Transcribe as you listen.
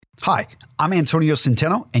Hi, I'm Antonio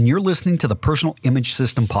Centeno, and you're listening to the Personal Image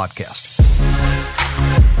System Podcast.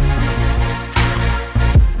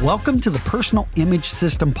 Welcome to the Personal Image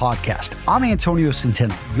System Podcast. I'm Antonio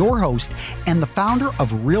Centeno, your host and the founder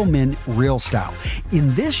of Real Men, Real Style.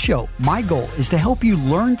 In this show, my goal is to help you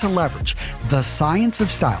learn to leverage the science of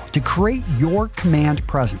style to create your command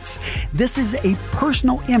presence. This is a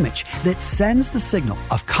personal image that sends the signal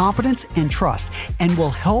of confidence and trust and will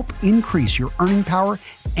help increase your earning power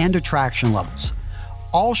and attraction levels.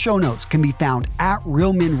 All show notes can be found at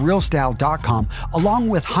realmenrealstyle.com, along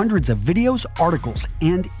with hundreds of videos, articles,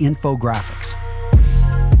 and infographics.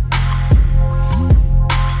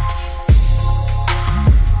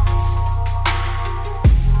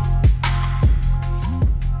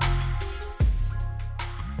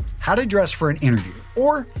 How to dress for an interview,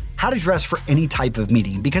 or how to dress for any type of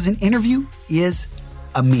meeting, because an interview is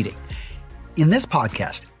a meeting. In this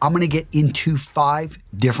podcast, I'm going to get into 5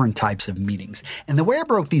 different types of meetings. And the way I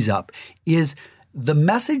broke these up is the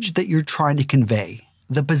message that you're trying to convey,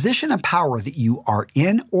 the position of power that you are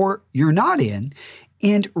in or you're not in,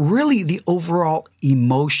 and really the overall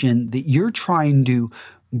emotion that you're trying to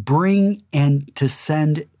bring and to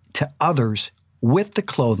send to others with the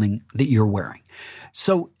clothing that you're wearing.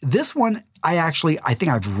 So this one, I think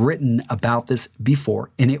I've written about this before,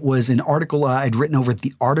 and it was an article I'd written over at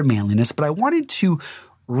The Art of Manliness, but I wanted to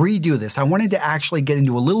redo this. I wanted to actually get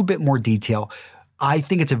into a little bit more detail. I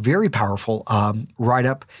think it's a very powerful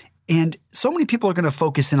write-up, and so many people are going to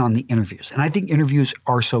focus in on the interviews, and I think interviews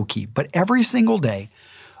are so key. But every single day,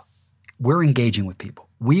 we're engaging with people.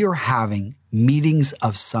 We are having meetings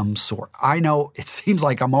of some sort. I know it seems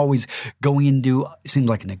like I'm always going into, it seems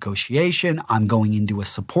like a negotiation. I'm going into a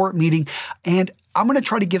support meeting, and I'm going to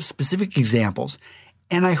try to give specific examples.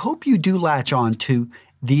 And I hope you do latch on to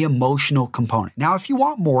the emotional component. Now, if you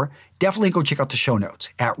want more, definitely go check out the show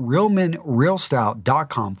notes at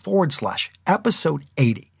realmenrealstyle.com/episode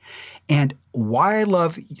 80. And why I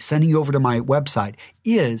love sending you over to my website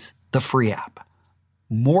is the free app.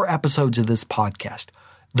 More episodes of this podcast,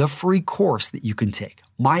 the free course that you can take,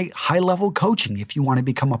 my high-level coaching if you want to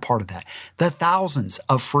become a part of that, the thousands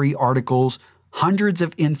of free articles, hundreds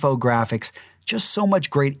of infographics, just so much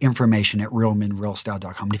great information at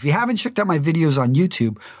realmenrealstyle.com. And if you haven't checked out my videos on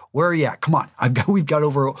YouTube, where are you at? Come on. We've got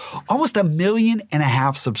over almost 1.5 million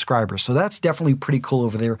subscribers. So that's definitely pretty cool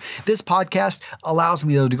over there. This podcast allows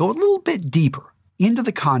me, though, to go a little bit deeper into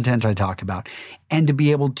the content I talk about and to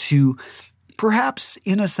be able to perhaps,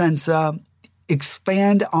 in a sense,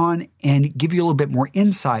 expand on and give you a little bit more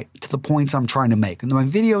insight to the points I'm trying to make. In my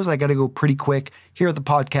videos, I got to go pretty quick. Here at the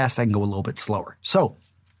podcast, I can go a little bit slower. So,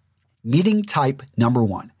 meeting type number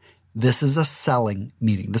 1. This is a selling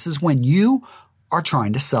meeting. This is when you are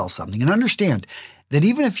trying to sell something. And understand that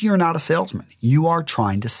even if you're not a salesman, you are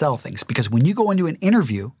trying to sell things. Because when you go into an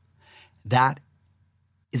interview, that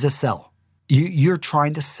is a sell. You're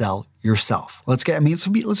trying to sell yourself. Let's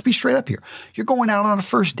be straight up here. You're going out on a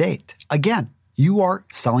first date. Again, you are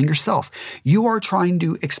selling yourself. You are trying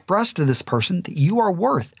to express to this person that you are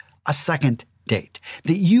worth a second date,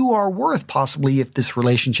 that you are worth possibly, if this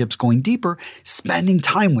relationship's going deeper, spending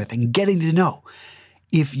time with and getting to know.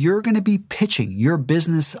 If you're going to be pitching your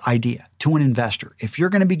business idea to an investor, if you're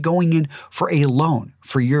going to be going in for a loan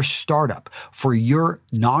for your startup, for your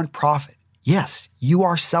nonprofit, yes, you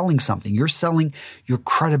are selling something. You're selling your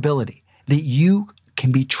credibility, that you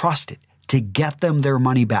can be trusted to get them their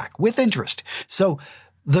money back with interest. So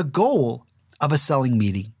the goal of a selling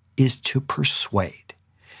meeting is to persuade.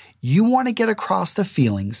 You want to get across the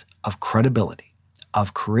feelings of credibility,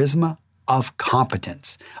 of charisma, of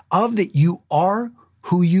competence, of that you are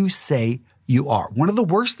who you say you are. One of the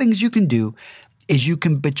worst things you can do is you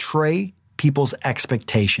can betray people's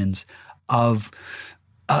expectations of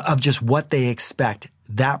just what they expect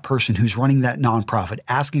that person who's running that nonprofit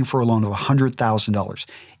asking for a loan of $100,000.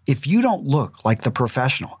 If you don't look like the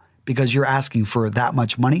professional because you're asking for that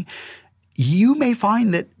much money, you may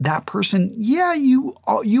find that that person, you're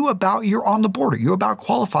on the border, you're about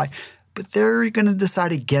qualify, but they're going to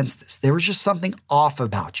decide against this. There was just something off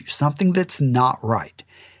about you, something that's not right.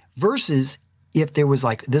 Versus if there was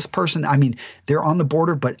like this person, they're on the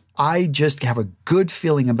border, but I just have a good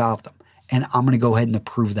feeling about them, and I'm going to go ahead and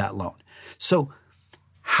approve that loan. So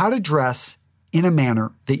how to dress in a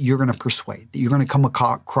manner that you're going to persuade, that you're going to come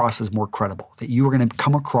across as more credible, that you are going to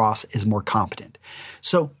come across as more competent.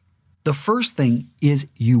 So the first thing is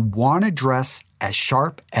you want to dress as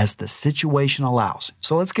sharp as the situation allows.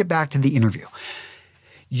 So let's get back to the interview.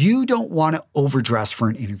 You don't want to overdress for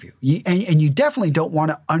an interview, and you definitely don't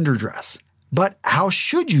want to underdress. But how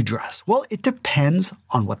should you dress? Well, it depends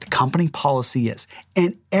on what the company policy is.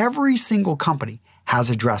 And every single company has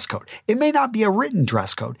a dress code. It may not be a written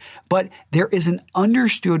dress code, but there is an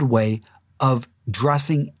understood way of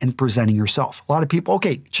dressing and presenting yourself. A lot of people,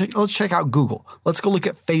 okay, let's check out Google. Let's go look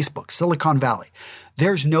at Facebook, Silicon Valley.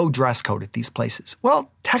 There's no dress code at these places.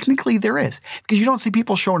 Well, technically there is, because you don't see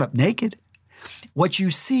people showing up naked. What you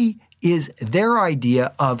see is their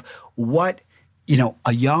idea of what,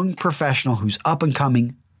 a young professional who's up and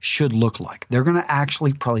coming should look like. They're going to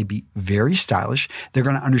actually probably be very stylish. They're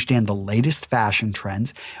going to understand the latest fashion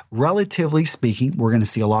trends. Relatively speaking, we're going to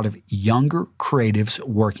see a lot of younger creatives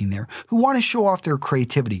working there who want to show off their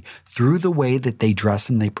creativity through the way that they dress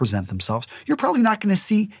and they present themselves. You're probably not going to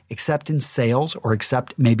see, except in sales or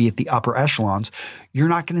except maybe at the upper echelons, you're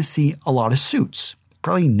not going to see a lot of suits.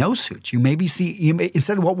 Probably no suits.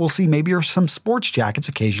 Instead of what we'll see maybe are some sports jackets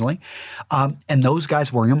occasionally. And those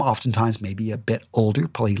guys wearing them oftentimes maybe a bit older,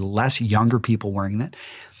 probably less younger people wearing that.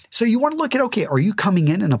 So you want to look at, okay, are you coming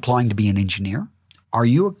in and applying to be an engineer? Are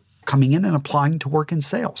you coming in and applying to work in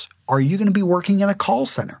sales? Are you going to be working in a call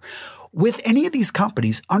center? With any of these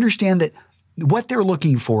companies, understand that what they're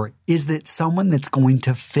looking for is that someone that's going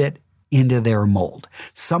to fit into their mold.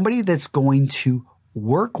 Somebody that's going to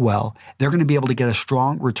work well, they're going to be able to get a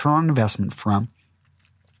strong return on investment from.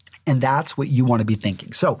 And that's what you want to be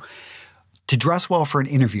thinking. So to dress well for an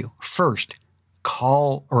interview, first,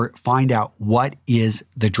 call or find out what is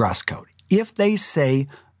the dress code. If they say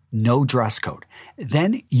no dress code,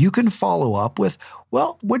 then you can follow up with,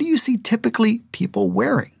 well, what do you see typically people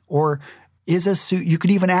wearing? Or is a suit, you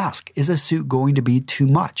could even ask, is a suit going to be too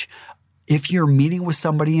much? If you're meeting with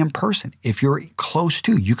somebody in person, if you're close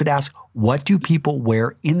to, you could ask, what do people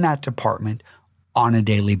wear in that department on a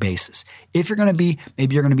daily basis? If you're going to be,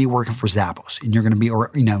 maybe you're going to be working for Zappos and you're going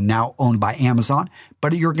to be, now owned by Amazon,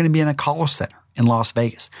 but you're going to be in a call center in Las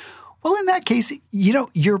Vegas. Well, in that case,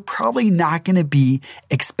 you're probably not going to be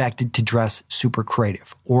expected to dress super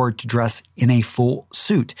creative or to dress in a full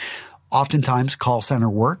suit. Oftentimes, call center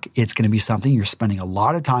work, it's going to be something you're spending a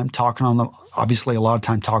lot of time talking on obviously a lot of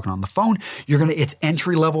time talking on the phone. It's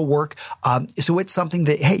entry level work. So it's something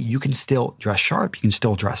that, hey, you can still dress sharp. You can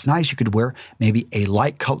still dress nice. You could wear maybe a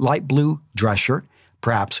light blue dress shirt,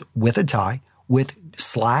 perhaps with a tie, with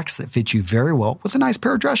slacks that fit you very well, with a nice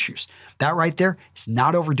pair of dress shoes. That right there is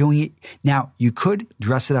not overdoing it. Now, you could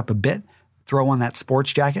dress it up a bit, throw on that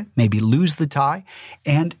sports jacket, maybe lose the tie,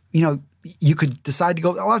 and, you could decide to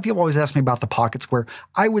go. A lot of people always ask me about the pocket square.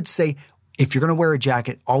 I would say if you're going to wear a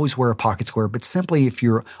jacket, always wear a pocket square. But simply if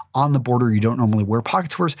you're on the border, you don't normally wear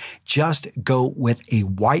pocket squares, just go with a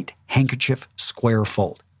white handkerchief square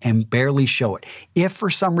fold and barely show it. If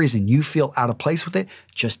for some reason you feel out of place with it,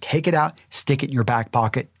 just take it out, stick it in your back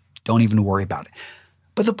pocket. Don't even worry about it.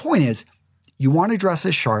 But the point is, you want to dress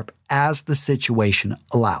as sharp as the situation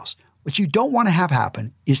allows. What you don't want to have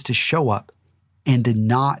happen is to show up and to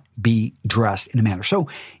not be dressed in a manner. So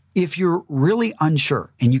if you're really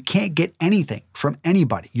unsure and you can't get anything from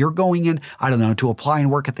anybody, you're going in, to apply and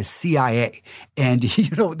work at the CIA, and you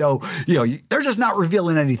don't know, they're just not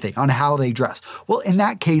revealing anything on how they dress. Well, in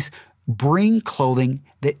that case, bring clothing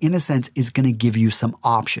that in a sense is going to give you some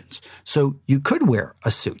options. So you could wear a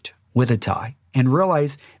suit with a tie and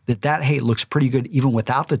realize that, hey, looks pretty good even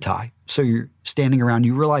without the tie. So you're standing around,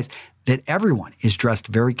 you realize that everyone is dressed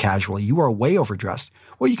very casually. You are way overdressed.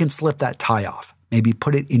 Well, you can slip that tie off. Maybe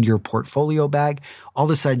put it in your portfolio bag. All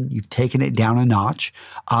of a sudden, you've taken it down a notch.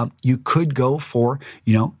 You could go for,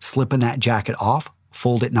 slipping that jacket off,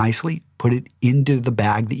 fold it nicely, put it into the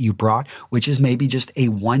bag that you brought, which is maybe just a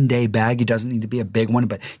one-day bag. It doesn't need to be a big one,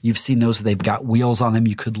 but you've seen those. They've got wheels on them.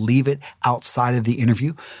 You could leave it outside of the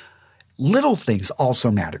interview. Little things also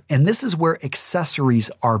matter. And this is where accessories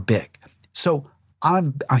are big. So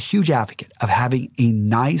I'm a huge advocate of having a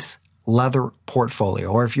nice leather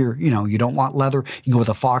portfolio, or if you're, you don't want leather, you can go with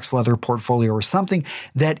a fox leather portfolio or something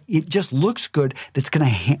that it just looks good. That's going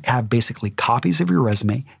to have basically copies of your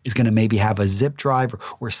resume, is going to maybe have a zip drive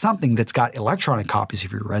or something that's got electronic copies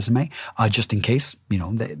of your resume, just in case,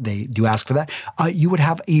 they do ask for that. You would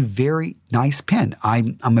have a very nice pen.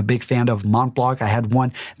 I'm a big fan of Montblanc. I had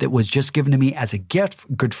one that was just given to me as a gift,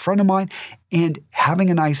 a good friend of mine, and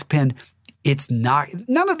having a nice pen,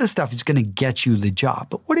 none of this stuff is going to get you the job,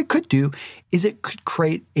 but what it could do is it could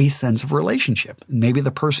create a sense of relationship. Maybe the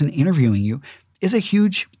person interviewing you is a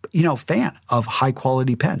huge, fan of high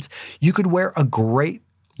quality pens. You could wear a great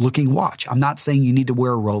looking watch. I'm not saying you need to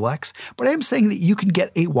wear a Rolex, but I am saying that you can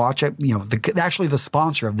get a watch. Actually the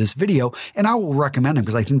sponsor of this video, and I will recommend them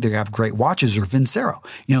because I think they have great watches, are Vincero.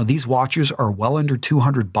 These watches are well under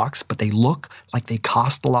 $200, but they look like they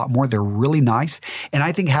cost a lot more. They're really nice. And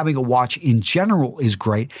I think having a watch in general is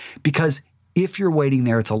great because if you're waiting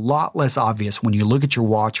there, it's a lot less obvious when you look at your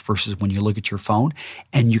watch versus when you look at your phone,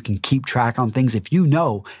 and you can keep track on things. If you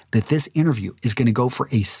know that this interview is going to go for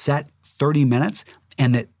a set 30 minutes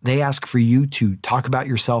and that they ask for you to talk about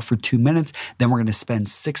yourself for 2 minutes, then we're going to spend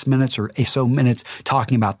 6 minutes or so minutes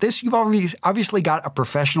talking about this. You've obviously got a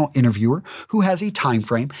professional interviewer who has a time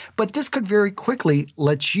frame, but this could very quickly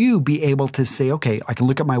let you be able to say, okay, I can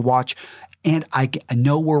look at my watch and I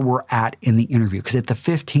know where we're at in the interview, because at the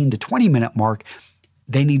 15 to 20 minute mark,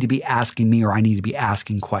 they need to be asking me or I need to be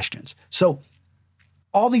asking questions. So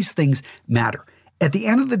all these things matter. At the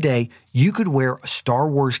end of the day, you could wear a Star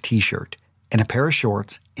Wars t-shirt and a pair of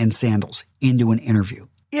shorts and sandals into an interview.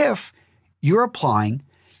 If you're applying,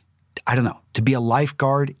 to be a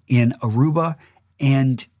lifeguard in Aruba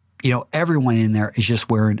and everyone in there is just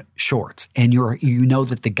wearing shorts, and you know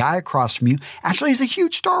that the guy across from you actually is a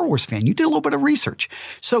huge Star Wars fan. You did a little bit of research.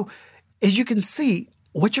 So as you can see,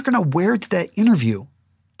 what you're going to wear to that interview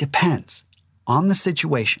depends on the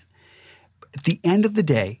situation. At the end of the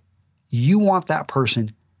day, you want that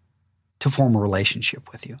person to form a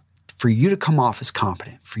relationship with you, for you to come off as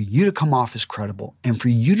competent, for you to come off as credible, and for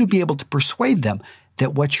you to be able to persuade them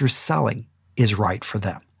that what you're selling is right for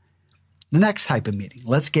them. The next type of meeting,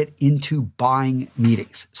 let's get into buying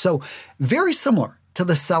meetings. So very similar to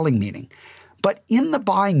the selling meeting, but in the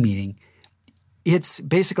buying meeting, it's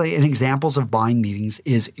basically an examples of buying meetings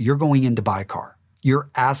is you're going in to buy a car. You're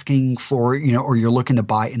asking for, or you're looking to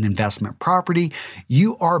buy an investment property.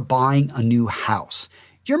 You are buying a new house.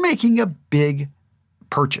 You're making a big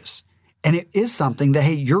purchase. And it is something that,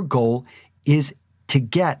 hey, your goal is to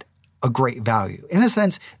get a great value. In a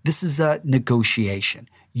sense, this is a negotiation.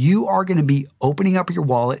 You are going to be opening up your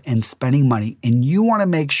wallet and spending money, and you want to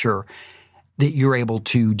make sure that you're able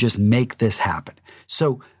to just make this happen.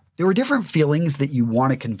 So there are different feelings that you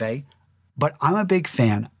want to convey, but I'm a big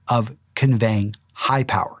fan of conveying high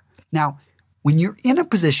power. Now, when you're in a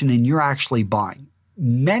position and you're actually buying,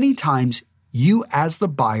 many times you as the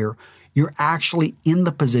buyer, you're actually in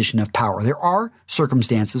the position of power. There are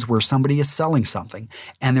circumstances where somebody is selling something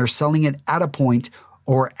and they're selling it at a point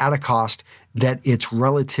or at a cost that it's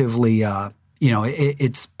relatively,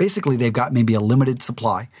 it's basically they've got maybe a limited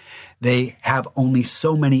supply. They have only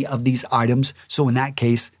so many of these items. So in that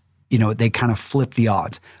case, they kind of flip the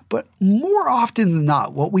odds. But more often than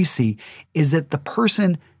not, what we see is that the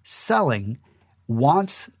person selling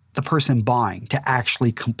wants the person buying to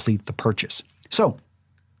actually complete the purchase. So,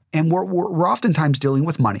 and we're oftentimes dealing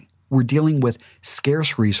with money. We're dealing with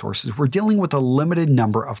scarce resources. We're dealing with a limited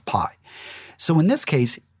number of pie. So in this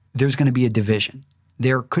case, there's going to be a division.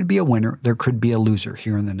 There could be a winner. There could be a loser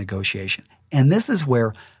here in the negotiation. And this is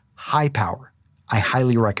where high power, I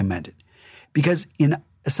highly recommend it. Because in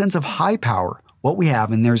a sense of high power, what we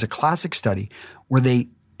have, and there's a classic study where they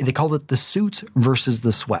called it the suits versus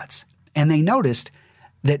the sweats. And they noticed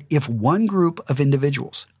that if one group of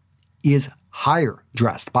individuals is higher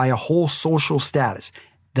dressed by a whole social status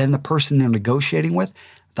than the person they're negotiating with,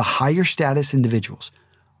 the higher status individuals,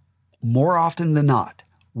 more often than not,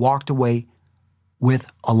 walked away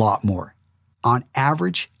with a lot more. On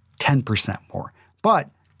average, 10% more. But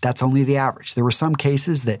that's only the average. There were some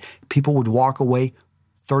cases that people would walk away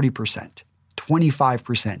 30%,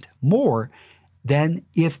 25% more than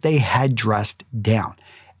if they had dressed down.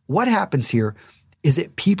 What happens here is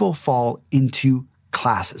that people fall into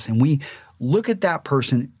classes, and we look at that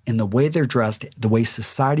person in the way they're dressed, the way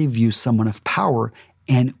society views someone of power,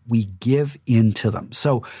 and we give in to them.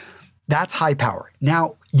 So that's high power.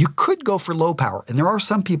 Now, you could go for low power, and there are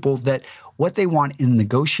some people that what they want in a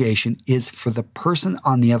negotiation is for the person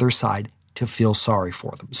on the other side to feel sorry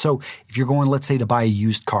for them. So if you're going, let's say, to buy a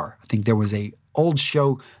used car, I think there was a old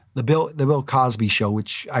show, the Bill Cosby show,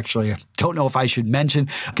 which actually I don't know if I should mention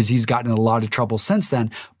because he's gotten in a lot of trouble since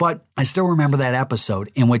then. But I still remember that episode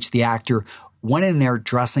in which the actor went in there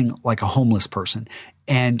dressing like a homeless person.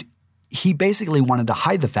 And he basically wanted to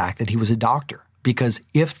hide the fact that he was a doctor, because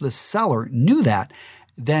if the seller knew that,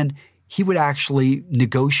 then he would actually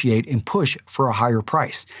negotiate and push for a higher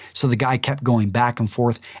price. So the guy kept going back and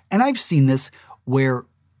forth. And I've seen this where,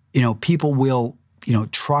 people will,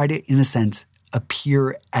 try to, in a sense,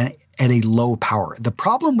 appear at a low power. The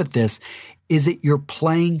problem with this is that you're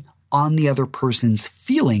playing on the other person's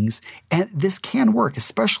feelings, and this can work,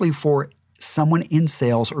 especially for someone in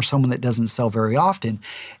sales or someone that doesn't sell very often,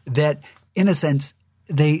 that in a sense,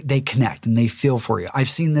 they connect and they feel for you. I've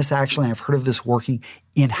seen this actually, I've heard of this working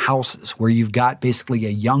in houses where you've got basically a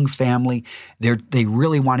young family. They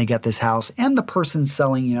really want to get this house, and the person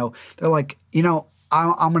selling, they're like,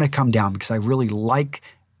 I'm going to come down because I really like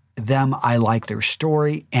them. I like their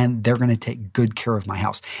story, and they're going to take good care of my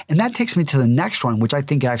house. And that takes me to the next one, which I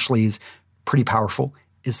think actually is pretty powerful,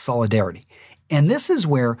 is solidarity. And this is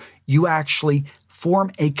where you actually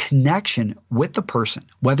form a connection with the person,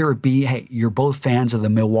 whether it be, hey, you're both fans of the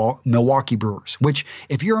Milwaukee Brewers, which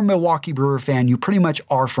if you're a Milwaukee Brewer fan, you pretty much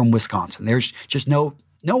are from Wisconsin. There's just no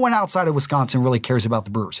one outside of Wisconsin really cares about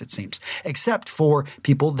the Brewers, it seems, except for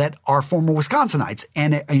people that are former Wisconsinites.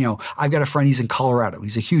 And, I've got a friend, he's in Colorado.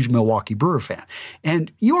 He's a huge Milwaukee Brewer fan.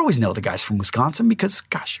 And you always know the guys from Wisconsin because,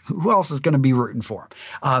 gosh, who else is going to be rooting for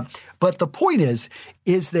him? But the point is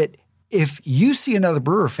that if you see another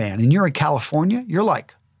Brewer fan and you're in California, you're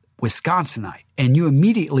like Wisconsinite, and you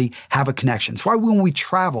immediately have a connection. It's why when we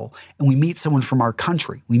travel and we meet someone from our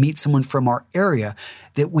country, we meet someone from our area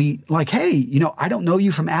that we like, hey, I don't know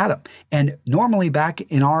you from Adam. And normally back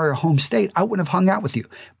in our home state, I wouldn't have hung out with you.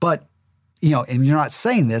 But, and you're not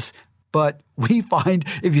saying this, but we find,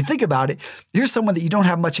 if you think about it, you're someone that you don't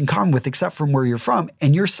have much in common with except from where you're from,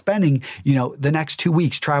 and you're spending, the next 2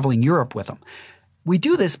 weeks traveling Europe with them. We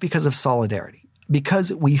do this because of solidarity,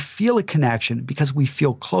 because we feel a connection, because we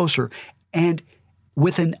feel closer, and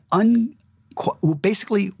with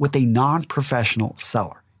basically with a non-professional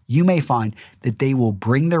seller, you may find that they will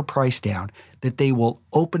bring their price down, that they will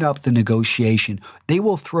open up the negotiation. They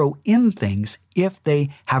will throw in things if they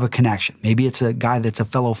have a connection. Maybe it's a guy that's a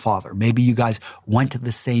fellow father. Maybe you guys went to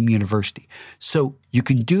the same university. So you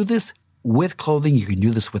can do this with clothing. You can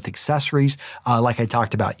do this with accessories. Like I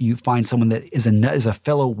talked about, you find someone that is a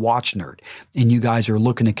fellow watch nerd and you guys are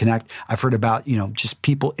looking to connect. I've heard about, just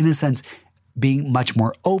people in a sense being much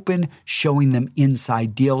more open, showing them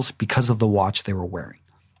inside deals because of the watch they were wearing.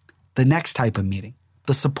 The next type of meeting,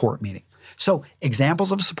 the support meeting. So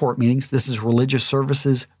examples of support meetings, this is religious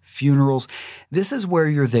services, funerals. This is where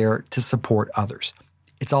you're there to support others.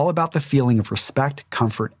 It's all about the feeling of respect,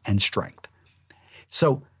 comfort, and strength.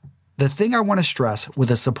 So the thing I want to stress with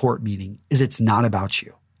a support meeting is it's not about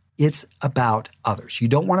you. It's about others. You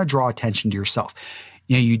don't want to draw attention to yourself.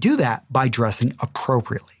 You do that by dressing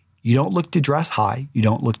appropriately. You don't look to dress high. You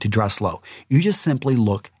don't look to dress low. You just simply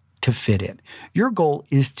look to fit in. Your goal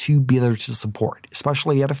is to be there to support,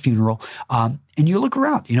 especially at a funeral. And you look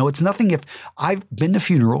around. It's nothing if I've been to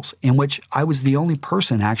funerals in which I was the only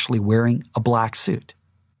person actually wearing a black suit.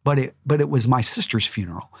 But it was my sister's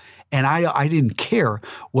funeral. And I didn't care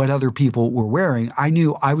what other people were wearing. I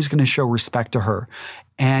knew I was going to show respect to her.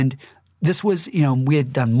 And this was, we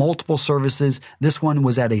had done multiple services. This one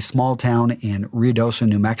was at a small town in Ruidoso,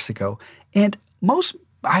 New Mexico. And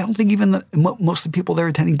I don't think even most of the people there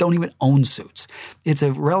attending don't even own suits. It's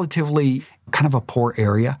a relatively kind of a poor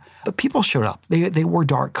area. But people showed up. They wore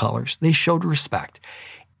dark colors. They showed respect.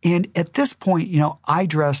 And at this point, I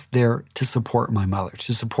dressed there to support my mother,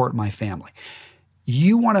 to support my family.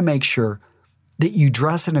 You want to make sure that you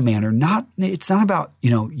dress in a manner, it's not about,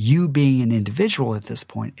 you being an individual at this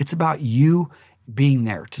point. It's about you being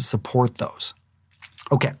there to support those.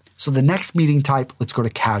 Okay, so the next meeting type, let's go to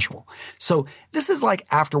casual. So this is like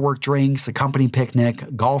after work drinks, a company picnic,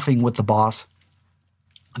 golfing with the boss.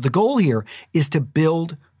 The goal here is to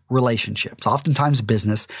build relationships, oftentimes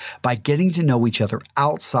business, by getting to know each other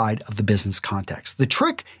outside of the business context. The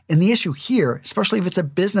trick and the issue here, especially if it's a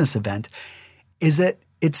business event, is that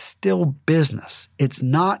it's still business. It's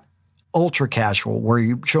not ultra casual where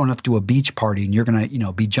you're showing up to a beach party and you're going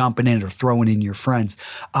to, be jumping in or throwing in your friends.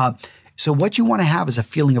 So what you want to have is a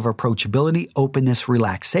feeling of approachability, openness,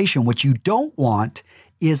 relaxation. What you don't want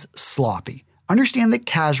is sloppy. Understand that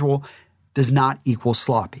casual does not equal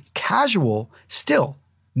sloppy. Casual still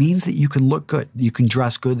means that you can look good, you can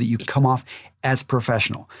dress good, that you can come off as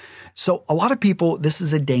professional. So a lot of people, this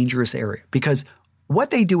is a dangerous area because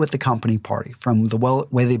what they do at the company party, from the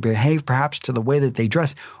way they behave perhaps to the way that they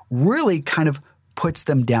dress, really kind of puts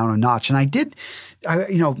them down a notch. And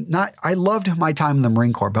I loved my time in the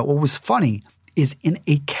Marine Corps, but what was funny is in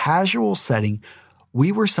a casual setting,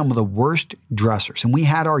 we were some of the worst dressers. And we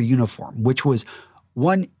had our uniform, which was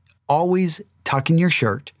one, always tuck in your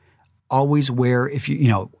shirt, always wear,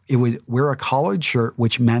 it would wear a collared shirt,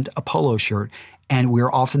 which meant a polo shirt, and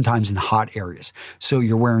we're oftentimes in hot areas. So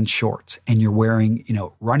you're wearing shorts and you're wearing,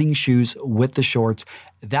 running shoes with the shorts.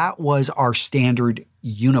 That was our standard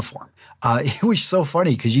uniform. It was so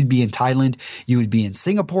funny because you'd be in Thailand, you would be in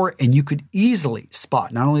Singapore, and you could easily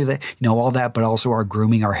spot not only that, all that, but also our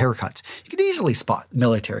grooming, our haircuts. You could easily spot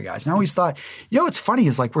military guys. And I always thought, what's funny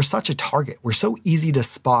is like we're such a target. We're so easy to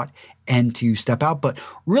spot and to step out, but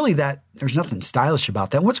really there's nothing stylish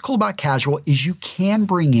about that. And what's cool about casual is you can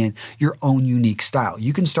bring in your own unique style.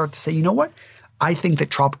 You can start to say, you know what? I think that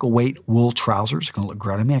tropical weight wool trousers are going to look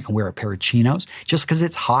great on me. I can wear a pair of chinos. Just because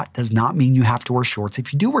it's hot does not mean you have to wear shorts.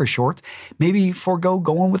 If you do wear shorts, maybe forego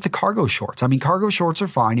going with the cargo shorts. I mean, cargo shorts are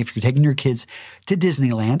fine if you're taking your kids to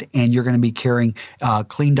Disneyland and you're going to be carrying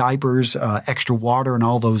clean diapers, extra water, and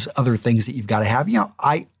all those other things that you've got to have.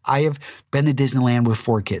 I have been to Disneyland with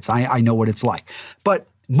 4 kids. I know what it's like. But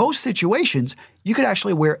most situations, you could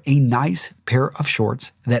actually wear a nice pair of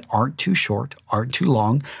shorts that aren't too short, aren't too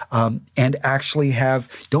long, and actually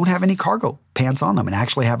don't have any cargo pants on them and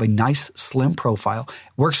actually have a nice slim profile.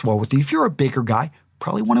 Works well with you. If you're a bigger guy,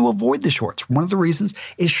 probably want to avoid the shorts. One of the reasons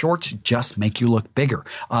is shorts just make you look bigger.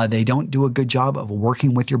 They don't do a good job of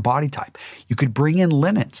working with your body type. You could bring in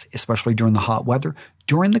linens, especially during the hot weather.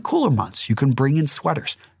 During the cooler months, you can bring in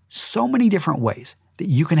sweaters. So many different ways that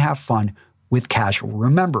you can have fun with casual.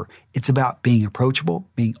 Remember, it's about being approachable,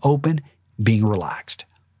 being open, being relaxed.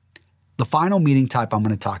 The final meeting type I'm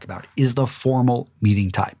going to talk about is the formal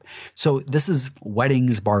meeting type. So this is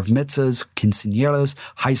weddings, bar mitzvahs, quinceañeras,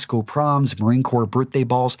 high school proms, Marine Corps birthday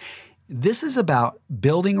balls. This is about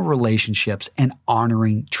building relationships and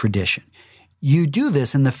honoring tradition. You do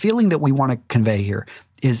this, and the feeling that we want to convey here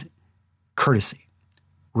is courtesy,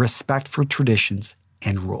 respect for traditions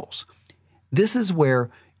and rules. This is where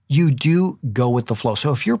you do go with the flow.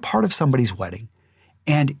 So if you're part of somebody's wedding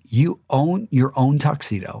and you own your own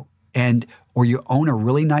tuxedo or you own a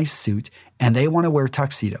really nice suit and they want to wear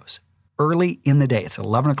tuxedos early in the day, it's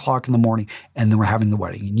 11 o'clock in the morning and then we're having the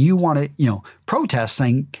wedding and you want to, protest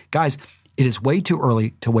saying, guys, it is way too early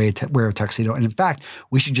to wear a tuxedo. And in fact,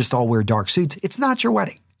 we should just all wear dark suits. It's not your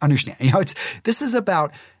wedding. Understand? This is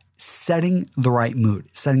about setting the right mood,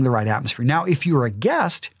 setting the right atmosphere. Now, if you're a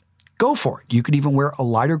guest, go for it. You could even wear a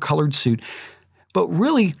lighter colored suit. But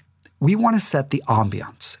really, we want to set the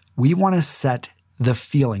ambiance. We want to set the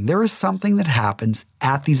feeling. There is something that happens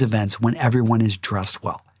at these events when everyone is dressed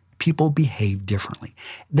well. People behave differently.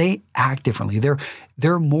 They act differently.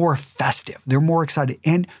 They're more festive. They're more excited.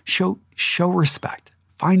 And show respect.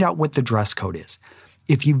 Find out what the dress code is.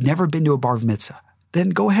 If you've never been to a bar mitzvah, then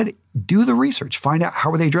go ahead, do the research. Find out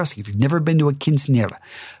how are they dressing. If you've never been to a quinceañera,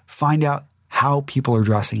 find out how people are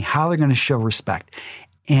dressing, how they're going to show respect,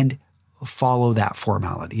 and follow that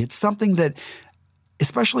formality. It's something that,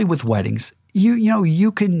 especially with weddings,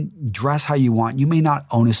 you can dress how you want. You may not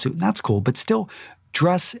own a suit, and that's cool, but still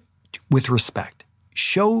dress with respect.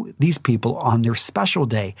 Show these people on their special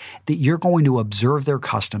day that you're going to observe their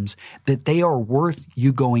customs, that they are worth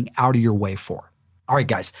you going out of your way for. All right,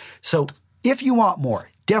 guys. So if you want more,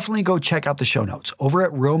 definitely go check out the show notes over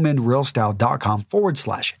at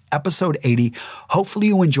realmenrealstyle.com/episode 80. Hopefully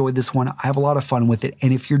you enjoyed this one. I have a lot of fun with it.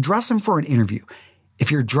 And if you're dressing for an interview, if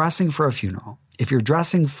you're dressing for a funeral, if you're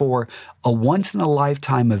dressing for a once in a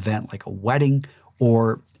lifetime event like a wedding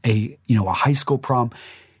or a high school prom,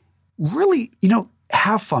 really,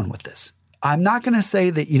 have fun with this. I'm not going to say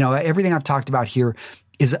that, everything I've talked about here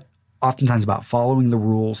is oftentimes about following the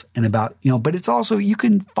rules and about, but it's also, you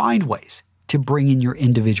can find ways to bring in your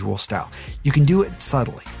individual style. You can do it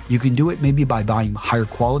subtly. You can do it maybe by buying higher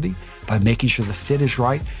quality, by making sure the fit is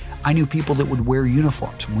right. I knew people that would wear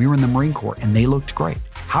uniforms when we were in the Marine Corps and they looked great.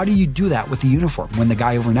 How do you do that with a uniform when the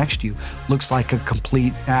guy over next to you looks like a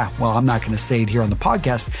complete, I'm not going to say it here on the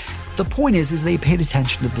podcast. The point is they paid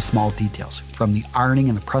attention to the small details, from the ironing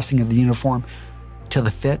and the pressing of the uniform to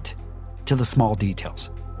the fit to the small details.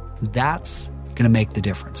 That's going to make the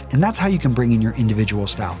difference. And that's how you can bring in your individual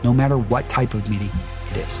style, no matter what type of meeting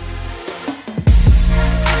it is.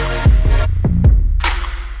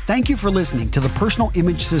 Thank you for listening to the Personal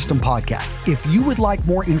Image System podcast. If you would like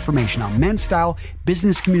more information on men's style,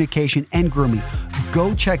 business communication, and grooming,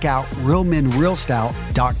 go check out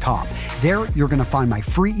realmenrealstyle.com. There, you're going to find my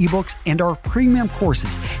free ebooks and our premium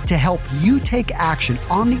courses to help you take action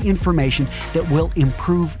on the information that will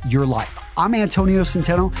improve your life. I'm Antonio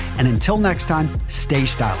Centeno, and until next time, stay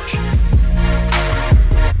stylish.